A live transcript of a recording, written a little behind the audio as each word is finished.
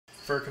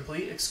For a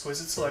complete,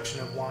 exquisite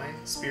selection of wine,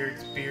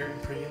 spirits, beer,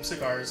 and premium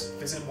cigars,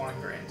 visit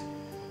WineGrand.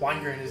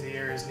 WineGrand is the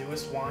area's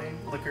newest wine,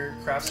 liquor,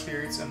 craft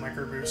spirits, and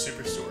microbrew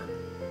superstore.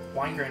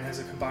 WineGrand has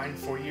a combined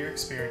 40-year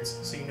experience,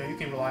 so you know you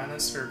can rely on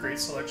us for a great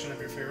selection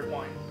of your favorite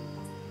wine.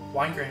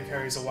 WineGrand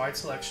carries a wide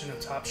selection of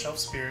top-shelf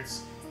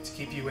spirits to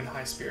keep you in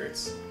high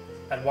spirits.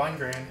 At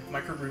WineGrand,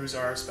 microbrews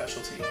are our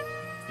specialty.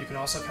 You can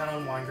also count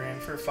on WineGrand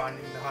for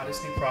finding the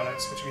hottest new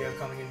products which we have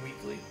coming in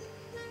weekly.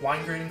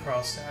 WineGrand in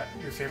Carlstadt,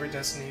 your favorite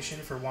destination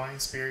for wine,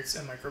 spirits,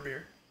 and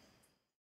microbeer.